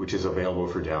Detector, which is available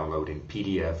for download in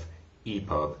PDF,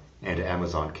 EPUB, and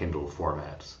Amazon Kindle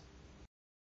formats.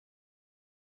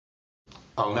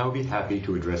 I'll now be happy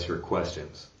to address your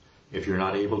questions. If you're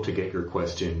not able to get your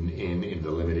question in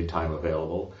the limited time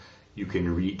available, you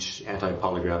can reach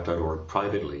antipolygraph.org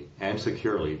privately and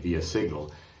securely via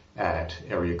Signal at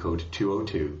area code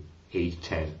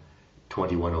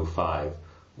 202-810-2105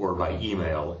 or by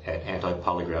email at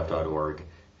antipolygraph.org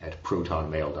at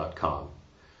protonmail.com.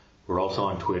 We're also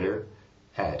on Twitter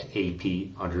at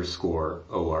AP_ORG.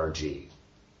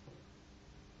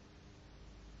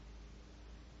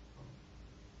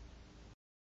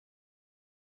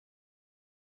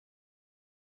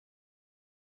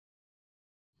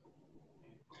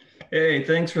 Hey,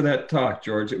 thanks for that talk,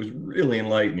 George. It was really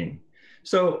enlightening.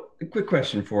 So, a quick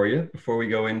question for you before we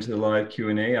go into the live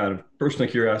Q&A. Out of personal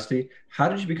curiosity, how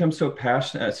did you become so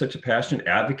passionate, such a passionate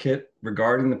advocate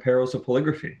regarding the perils of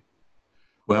polygraphy?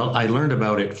 Well, I learned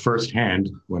about it firsthand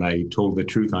when I told the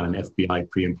truth on an FBI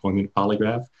pre-employment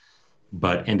polygraph,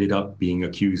 but ended up being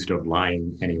accused of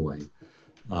lying anyway.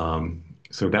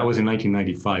 So that was in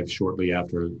 1995, shortly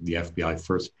after the FBI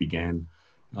first began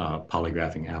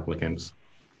polygraphing applicants.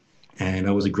 And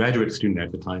I was a graduate student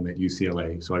at the time at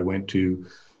UCLA, so I went to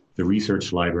the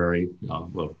research library,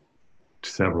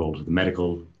 several, the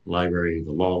medical library,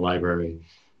 the law library,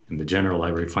 and the general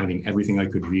library, finding everything I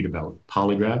could read about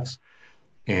polygraphs.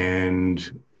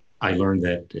 And I learned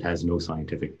that it has no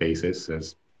scientific basis,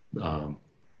 as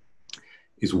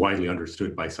is widely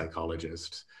understood by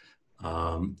psychologists.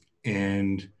 So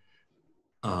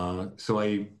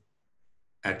I,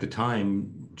 at the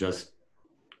time, just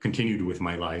continued with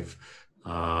my life,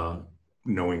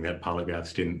 knowing that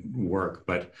polygraphs didn't work.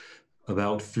 But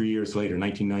about 3 years later,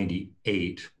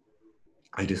 1998,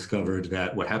 I discovered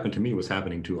that what happened to me was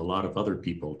happening to a lot of other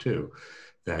people too,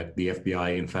 that the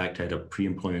FBI, in fact, had a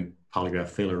pre-employment polygraph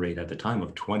failure rate at the time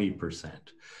of 20%.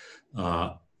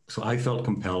 So I felt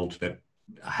compelled that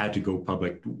I had to go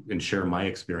public and share my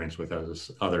experience with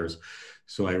others.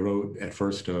 So I wrote at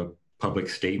first a public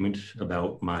statement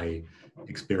about my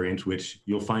experience, which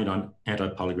you'll find on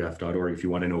antipolygraph.org if you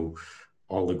want to know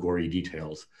all the gory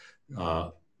details.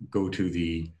 Go to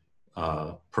the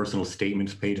personal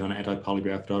statements page on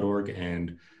antipolygraph.org,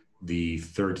 and the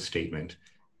third statement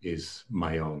is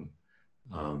my own.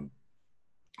 And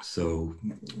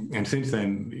since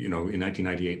then, in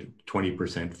 1998,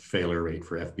 20% failure rate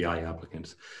for FBI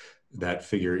applicants. That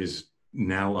figure is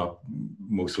now up,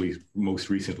 most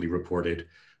recently reported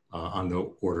on the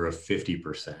order of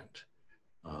 50%.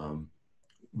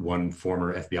 One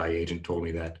former FBI agent told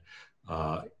me that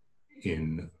I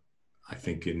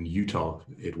think in Utah,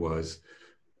 it was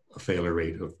a failure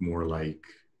rate of more like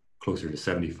closer to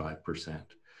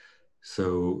 75%.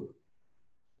 So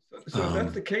if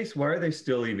that's the case, why are they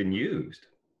still even used?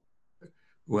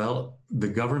 Well, the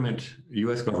government,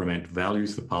 US government,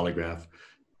 values the polygraph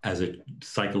as a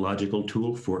psychological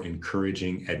tool for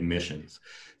encouraging admissions.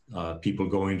 People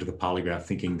go into the polygraph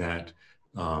thinking that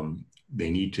they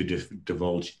need to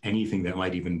divulge anything that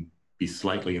might even be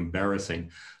slightly embarrassing.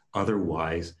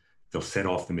 Otherwise, they'll set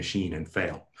off the machine and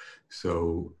fail.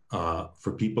 So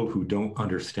for people who don't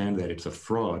understand that it's a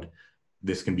fraud,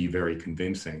 this can be very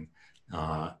convincing.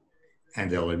 And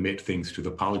they'll admit things to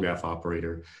the polygraph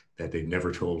operator that they've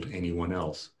never told anyone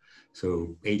else.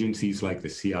 So agencies like the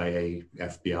CIA,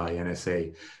 FBI,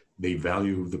 NSA, they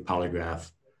value the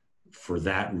polygraph for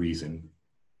that reason.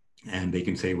 And they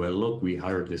can say, well, look, we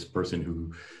hired this person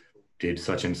who did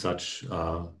such and such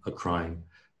a crime.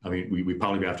 I mean, we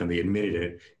polygraphed and they admitted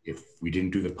it. If we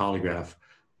didn't do the polygraph,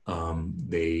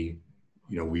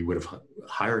 we would have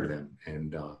hired them,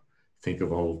 and think of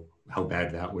how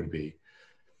bad that would be.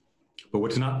 But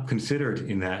what's not considered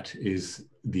in that is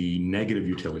the negative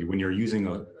utility. When you're using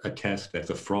a test that's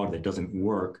a fraud that doesn't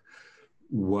work,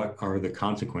 what are the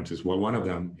consequences? Well, one of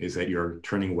them is that you're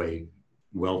turning away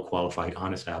well-qualified,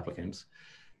 honest applicants.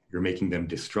 You're making them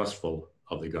distrustful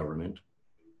of the government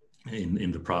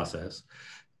in the process.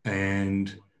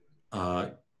 And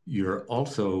you're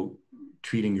also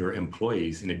treating your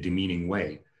employees in a demeaning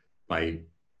way by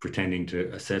pretending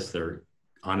to assess their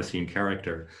honesty and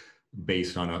character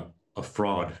based on a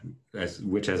fraud,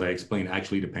 which, as I explained,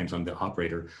 actually depends on the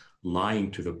operator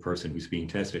lying to the person who's being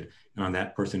tested and on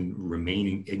that person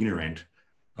remaining ignorant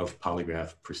of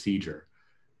polygraph procedure.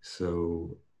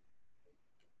 So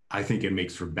I think it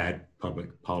makes for bad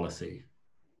public policy.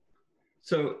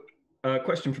 So a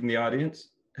question from the audience.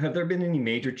 Have there been any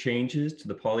major changes to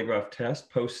the polygraph test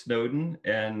post-Snowden,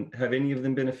 and have any of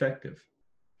them been effective?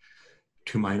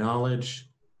 To my knowledge,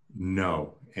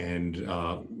 no. And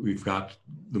we've got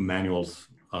the manuals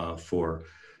for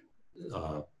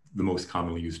the most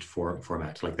commonly used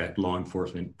formats, like that law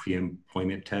enforcement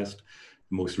pre-employment test.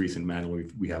 The most recent manual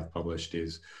we have published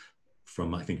is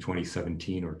from, I think,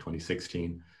 2017 or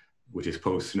 2016, which is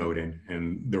post-Snowden,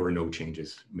 and there were no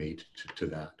changes made to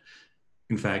that.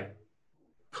 In fact,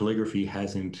 calligraphy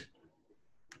hasn't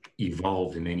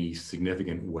evolved in any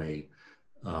significant way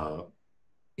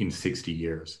in 60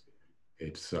 years.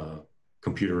 It's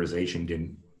computerization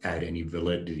didn't add any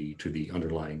validity to the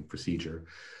underlying procedure.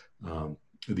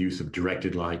 The use of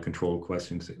directed lie control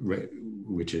questions,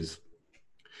 which is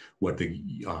what the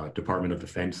Department of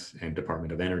Defense and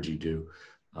Department of Energy do,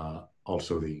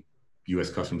 also the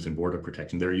US Customs and Border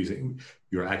Protection,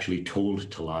 you're actually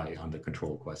told to lie on the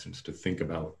control questions, to think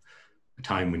about a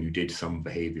time when you did some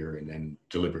behavior and then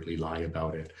deliberately lie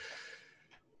about it.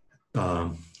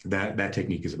 That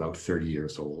technique is about 30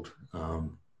 years old,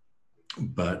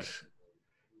 but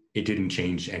it didn't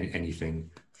change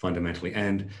anything fundamentally.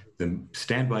 And the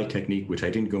standby technique, which I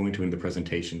didn't go into in the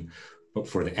presentation, but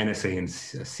for the NSA and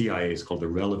CIA, is called the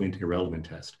relevant irrelevant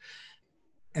test.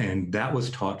 And that was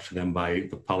taught to them by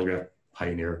the polygraph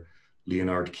pioneer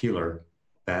Leonard Keeler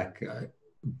back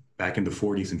in the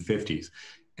 40s and 50s.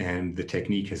 And the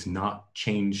technique has not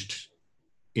changed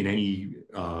in any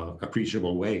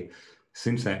appreciable way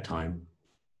since that time.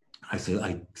 I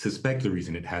suspect the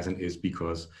reason it hasn't is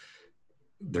because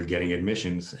they're getting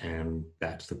admissions, and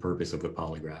that's the purpose of the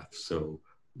polygraph. So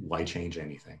why change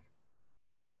anything?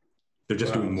 They're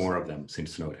just doing more of them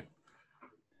since Snowden.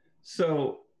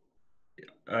 So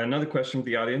another question from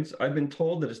the audience. I've been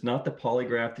told that it's not the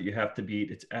polygraph that you have to beat,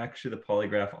 it's actually the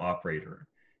polygraph operator.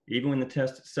 Even when the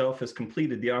test itself is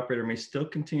completed, the operator may still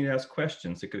continue to ask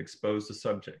questions that could expose the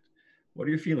subject. What are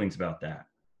your feelings about that?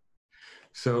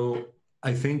 So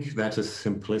I think that's a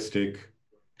simplistic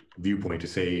viewpoint to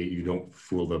say you don't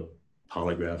fool the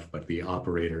polygraph, but the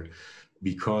operator,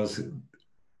 because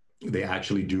they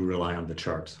actually do rely on the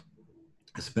charts,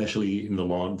 especially in the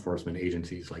law enforcement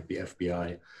agencies like the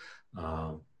FBI,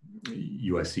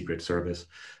 US Secret Service.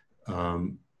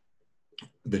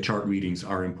 The chart readings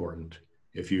are important.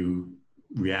 If you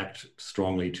react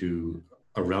strongly to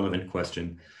a relevant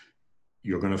question,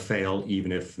 you're going to fail,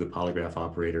 even if the polygraph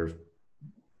operator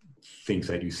thinks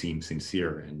that you seem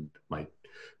sincere and might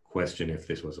question if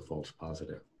this was a false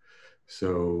positive.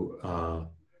 So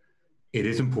it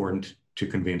is important to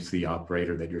convince the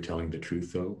operator that you're telling the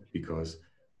truth, though, because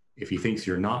if he thinks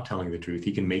you're not telling the truth,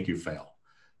 he can make you fail.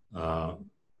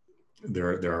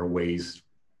 There are ways,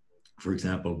 for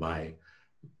example, by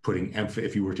putting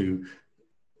if you were to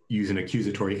use an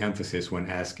accusatory emphasis when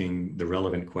asking the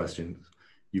relevant questions,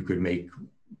 you could make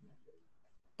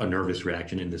a nervous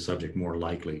reaction in the subject more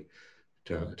likely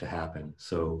to happen.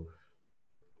 So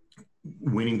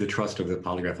winning the trust of the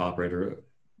polygraph operator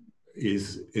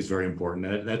is very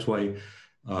important. That's why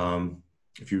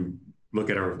if you look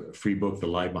at our free book, The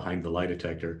Lie Behind the Lie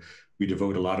Detector, we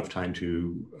devote a lot of time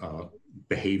to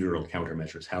behavioral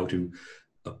countermeasures, how to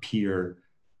appear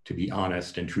to be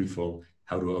honest and truthful,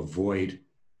 how to avoid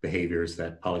behaviors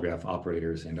that polygraph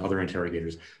operators and other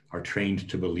interrogators are trained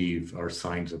to believe are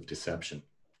signs of deception.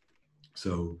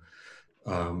 So,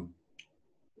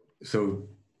 so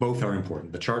both are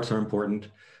important. The charts are important,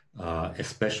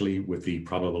 especially with the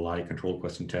probable lie control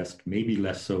question test, maybe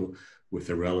less so with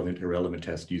the relevant irrelevant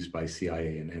test used by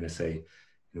CIA and NSA,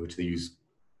 in which they use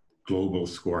global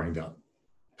scoring. The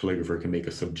polygrapher can make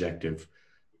a subjective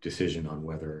decision on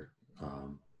whether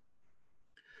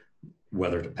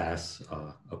to pass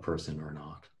a person or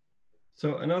not.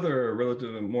 So another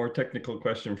relatively more technical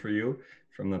question for you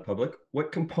from the public.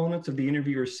 What components of the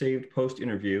interview are saved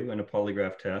post-interview in a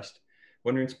polygraph test?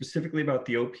 Wondering specifically about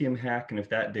the opium hack and if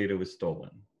that data was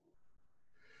stolen.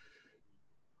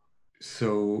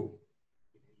 So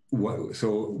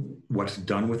what's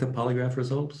done with the polygraph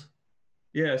results?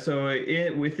 Yeah, so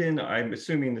I'm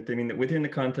assuming that they mean that within the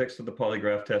context of the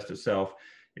polygraph test itself,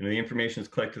 the information is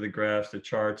collected, the graphs, the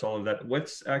charts, all of that.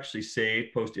 What's actually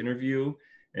saved post-interview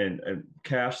and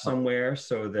cached somewhere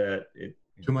so that it...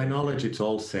 To my knowledge, it's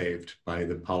all saved by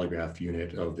the polygraph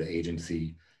unit of the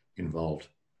agency involved.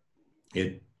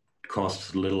 It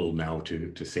costs little now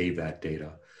to save that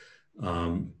data.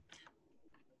 And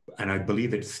I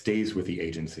believe it stays with the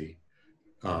agency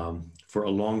for a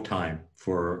long time,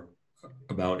 for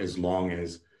about as long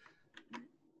as,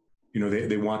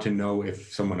 they want to know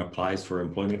if someone applies for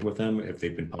employment with them, if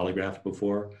they've been polygraphed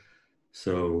before.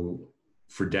 So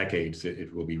for decades,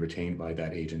 it will be retained by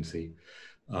that agency.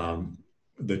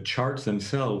 The charts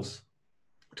themselves,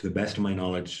 to the best of my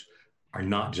knowledge, are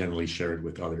not generally shared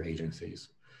with other agencies.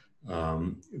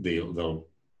 They'll,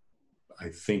 I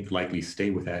think, likely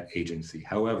stay with that agency.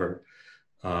 However,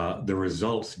 the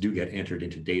results do get entered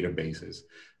into databases.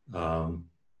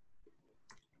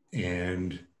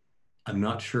 And I'm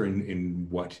not sure in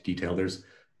what detail. There's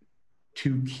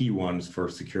two key ones for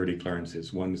security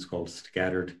clearances. One is called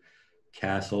scattered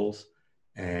castles,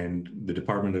 and the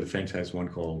Department of Defense has one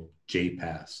called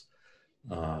JPass.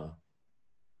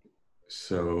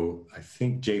 So I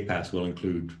think JPass will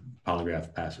include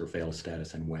polygraph pass or fail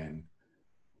status and when.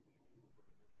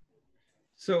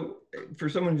 So for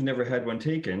someone who's never had one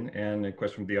taken, and a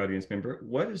question from the audience member,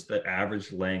 what is the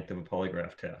average length of a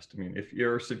polygraph test? I mean, if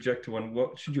you're subject to one,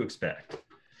 what should you expect?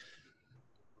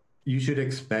 You should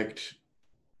expect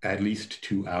at least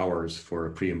 2 hours for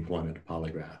a pre-employment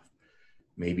polygraph,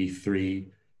 maybe 3.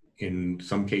 In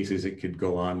some cases, it could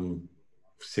go on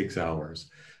 6 hours,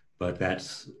 but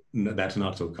that's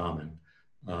not so common.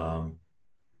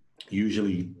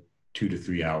 Usually 2 to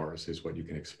 3 hours is what you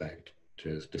can expect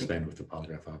to spend with the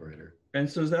polygraph operator. And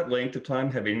so does that length of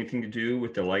time have anything to do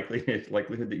with the likelihood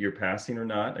that you're passing or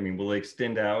not? I mean, will they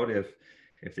extend out if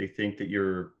they think that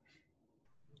you're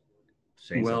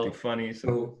saying something funny?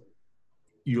 So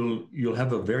you'll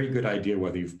have a very good idea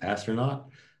whether you've passed or not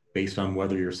based on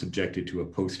whether you're subjected to a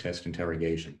post-test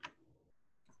interrogation.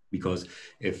 Because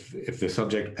if the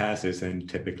subject passes, then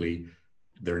typically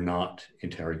they're not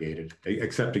interrogated,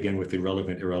 except again with the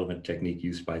irrelevant technique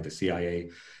used by the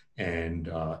CIA and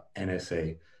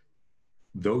NSA.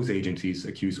 Those agencies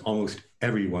accuse almost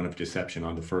everyone of deception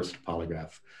on the first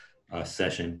polygraph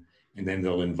session, and then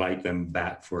they'll invite them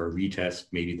back for a retest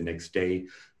maybe the next day.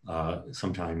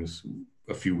 Sometimes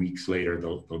a few weeks later,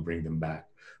 they'll bring them back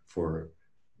for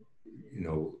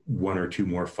 1 or 2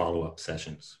 more follow-up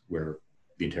sessions where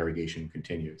the interrogation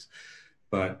continues.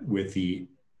 But with the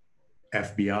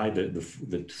FBI,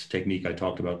 the technique I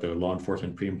talked about, the law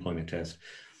enforcement pre-employment test,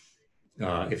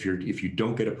 if you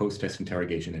don't get a post-test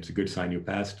interrogation, it's a good sign you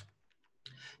passed.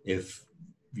 If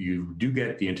you do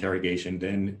get the interrogation,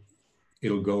 then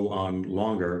it'll go on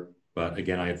longer. But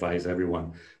again, I advise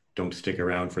everyone, don't stick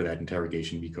around for that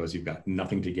interrogation because you've got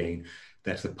nothing to gain.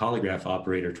 That's the polygraph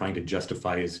operator trying to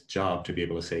justify his job to be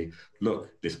able to say,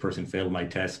 look, this person failed my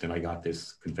test and I got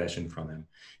this confession from him.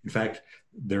 In fact,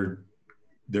 they're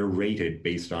rated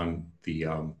based on the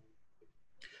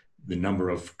number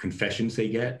of confessions they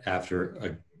get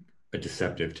after a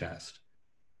deceptive test.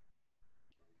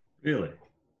 Really?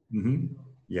 Mm-hmm.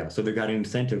 Yeah, so they've got an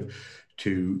incentive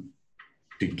to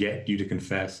get you to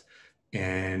confess,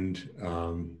 and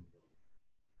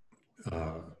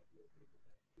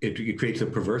it creates a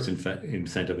perverse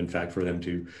incentive, in fact, for them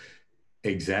to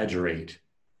exaggerate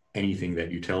anything that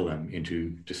you tell them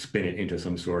to spin it into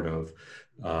some sort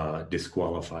of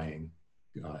disqualifying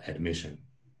admission.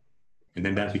 And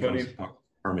then that becomes a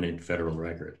permanent federal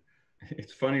record.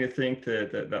 It's funny to think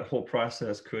that whole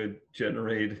process could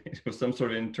generate some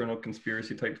sort of internal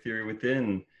conspiracy type theory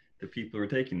within the people who are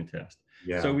taking the test.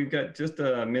 Yeah. So we've got just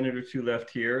a minute or two left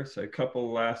here. So a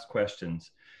couple last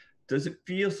questions. Does it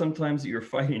feel sometimes that you're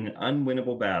fighting an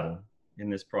unwinnable battle? in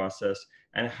this process?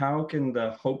 And how can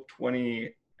the Hope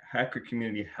 20 hacker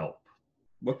community help?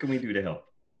 What can we do to help?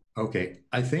 Okay,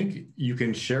 I think you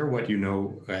can share what you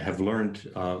know, have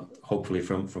learned, hopefully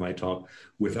from my talk,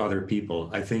 with other people.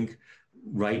 I think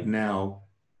right now,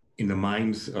 in the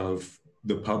minds of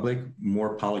the public,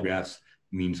 more polygraphs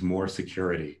means more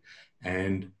security.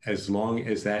 And as long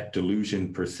as that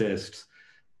delusion persists,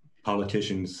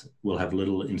 politicians will have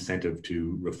little incentive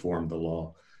to reform the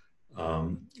law.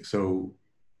 So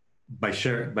by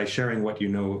sharing what you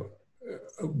know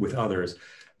with others,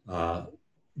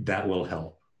 that will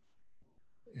help.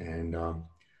 And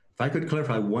if I could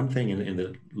clarify one thing in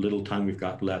the little time we've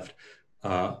got left,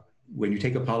 when you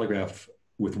take a polygraph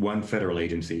with one federal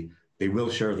agency, they will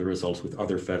share the results with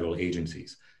other federal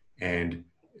agencies. And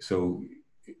so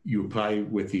you apply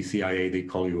with the CIA, they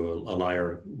call you a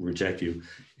liar, reject you.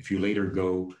 If you later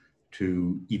go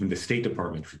to even the State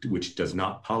Department, which does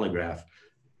not polygraph,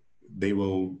 they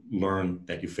will learn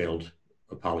that you failed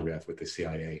a polygraph with the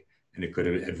CIA, and it could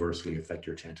adversely affect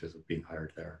your chances of being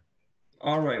hired there.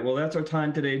 All right. Well, that's our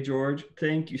time today, George.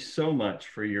 Thank you so much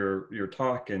for your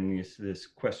talk and this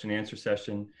question and answer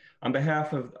session. On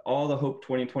behalf of all the Hope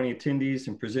 2020 attendees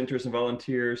and presenters and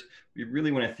volunteers, we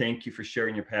really want to thank you for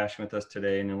sharing your passion with us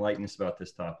today and enlightening us about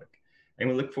this topic. And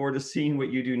we look forward to seeing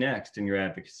what you do next in your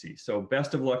advocacy. So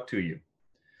best of luck to you.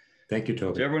 Thank you,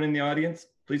 Toby. To everyone in the audience,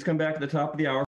 please come back at the top of the hour